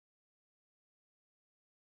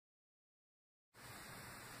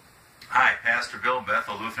Pastor Bill,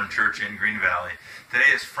 Bethel Lutheran Church in Green Valley.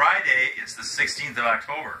 Today is Friday. It's the 16th of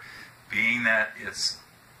October. Being that it's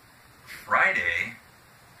Friday,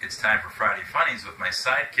 it's time for Friday Funnies with my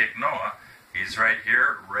sidekick, Noah. He's right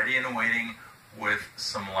here, ready and waiting with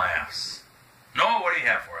some laughs. Noah, what do you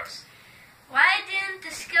have for us? Why didn't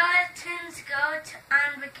the skeletons go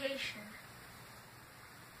on vacation?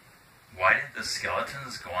 Why did the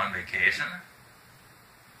skeletons go on vacation?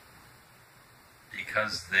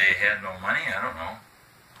 Because they had no money? I don't know.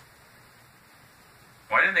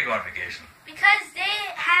 Why didn't they go on vacation? Because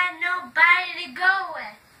they had nobody to go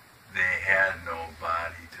with. They had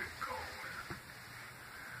nobody to go with.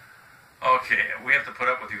 Okay, we have to put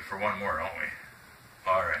up with you for one more, don't we?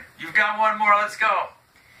 All right. You've got one more. Let's go.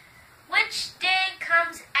 Which day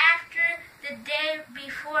comes after the day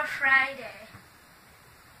before Friday?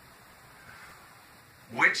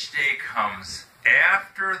 Which day comes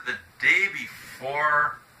after the day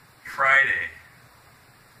before Friday?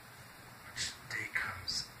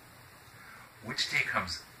 Which day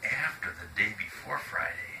comes after the day before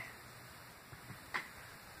Friday?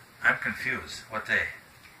 I'm confused. What day?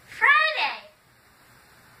 Friday!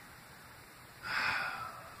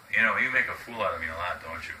 You know, you make a fool out of me a lot,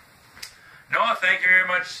 don't you? Noah, thank you very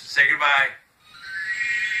much. Say goodbye.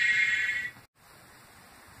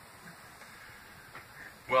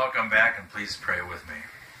 Welcome back, and please pray with me.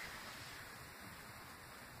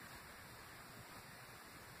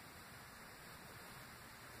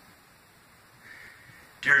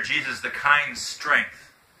 Dear Jesus, the kind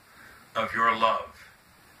strength of your love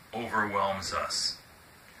overwhelms us.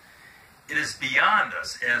 It is beyond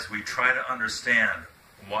us as we try to understand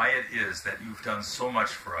why it is that you've done so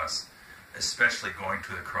much for us, especially going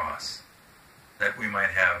to the cross, that we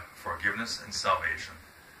might have forgiveness and salvation.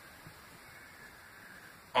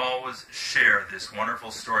 Always share this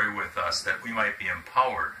wonderful story with us that we might be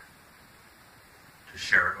empowered to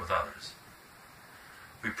share it with others.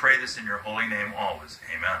 We pray this in your holy name always.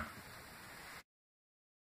 Amen.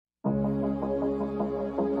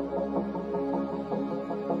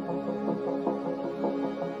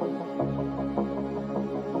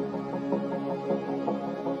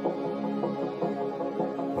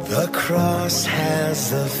 The cross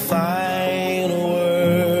has the final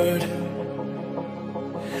word.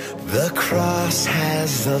 The cross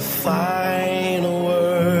has the final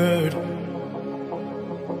word.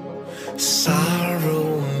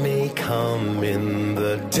 Sorrow may come in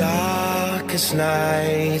the darkest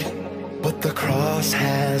night, but the cross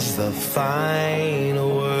has the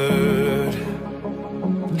final word.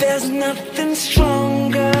 There's nothing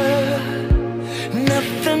stronger,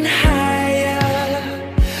 nothing higher,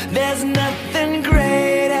 there's nothing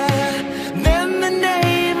greater than the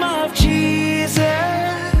name of Jesus.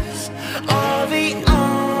 All the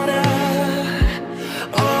honor,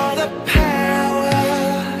 all the power,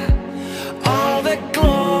 all the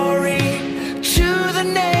glory to the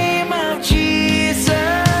name of Jesus.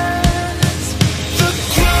 The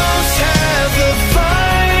cross has the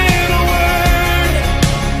final word.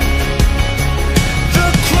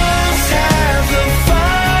 The cross has the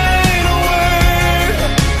final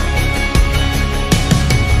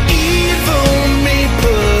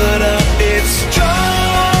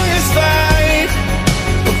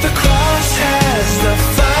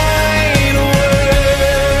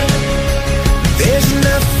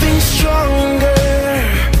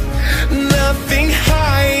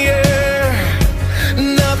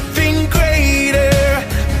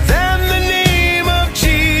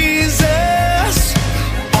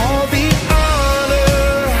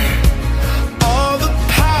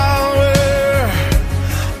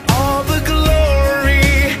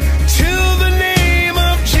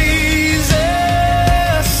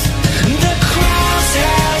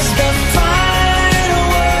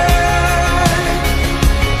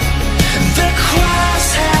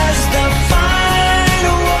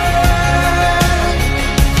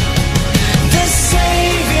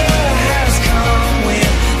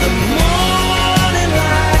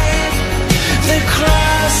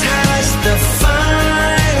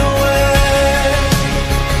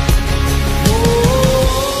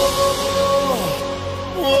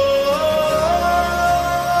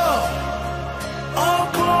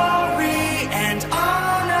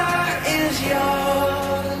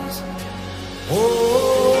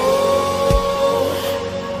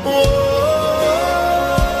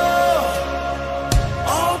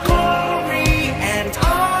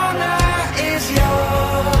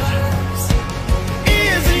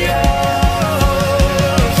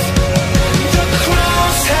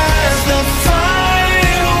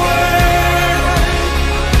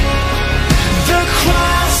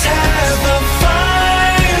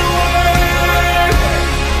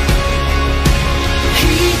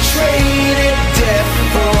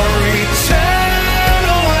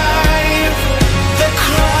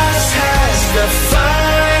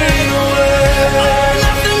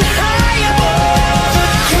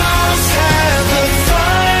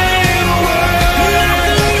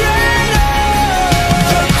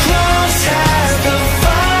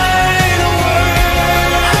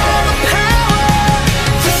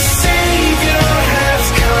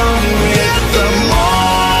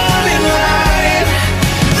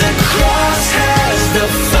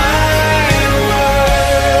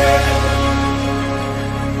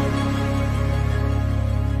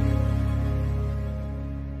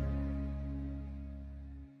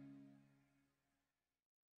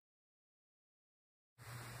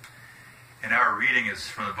And our reading is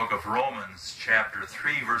from the book of Romans, chapter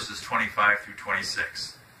 3, verses 25 through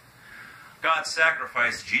 26. God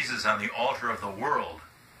sacrificed Jesus on the altar of the world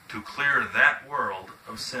to clear that world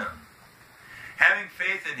of sin. Having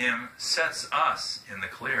faith in him sets us in the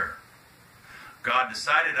clear. God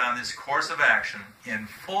decided on this course of action in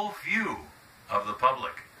full view of the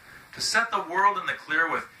public to set the world in the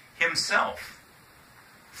clear with himself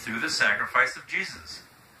through the sacrifice of Jesus,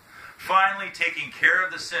 finally taking care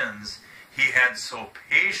of the sins he had so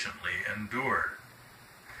patiently endured.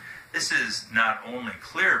 This is not only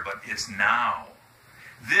clear, but it's now.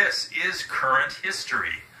 This is current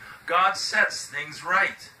history. God sets things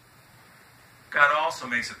right. God also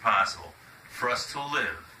makes it possible for us to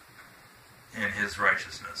live in his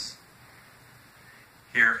righteousness.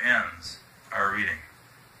 Here ends our reading.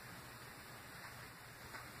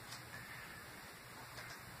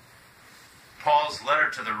 Paul's letter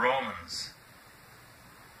to the Romans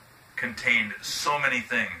contained so many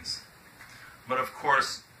things, but of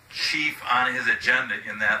course, chief on his agenda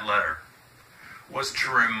in that letter was to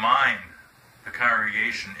remind the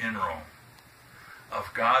congregation in Rome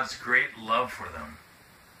of God's great love for them.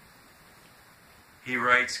 He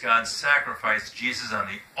writes, God sacrificed Jesus on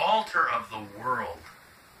the altar of the world.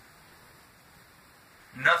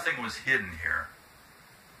 Nothing was hidden here.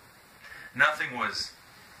 Nothing was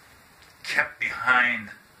kept behind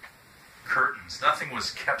curtains. Nothing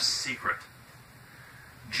was kept secret.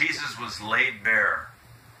 Jesus was laid bare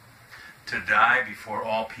to die before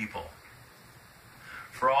all people,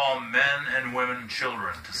 for all men and women and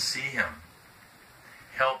children to see him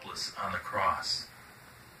helpless on the cross.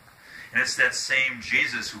 And it's that same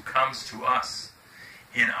Jesus who comes to us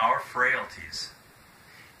in our frailties,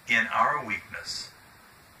 in our weakness,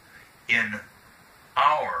 in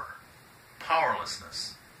our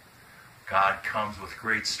powerlessness. God comes with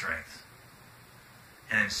great strength,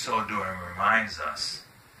 and in so doing reminds us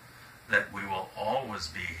that we will always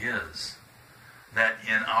be his, that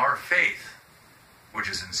in our faith, which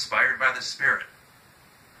is inspired by the Spirit,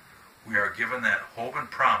 we are given that hope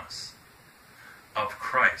and promise of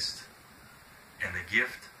Christ and the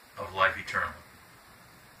gift of life eternal.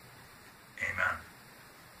 Amen.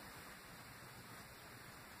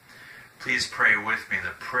 Please pray with me the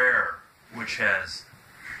prayer which has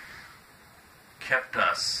kept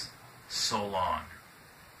us so long.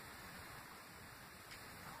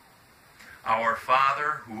 Our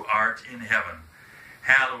Father, who art in heaven,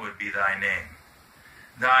 hallowed be thy name.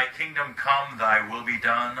 Thy kingdom come, thy will be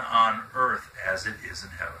done on earth as it is in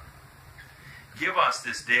heaven. Give us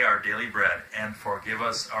this day our daily bread, and forgive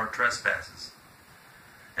us our trespasses,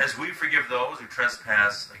 as we forgive those who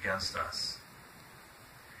trespass against us.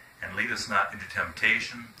 And lead us not into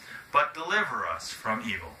temptation, but deliver us from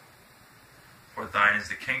evil. For thine is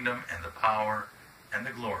the kingdom, and the power, and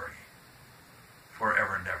the glory,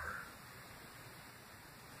 forever and ever.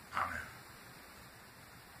 Amen.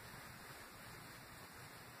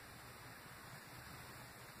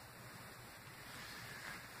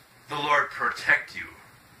 The Lord protect you,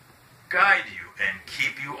 guide you, and keep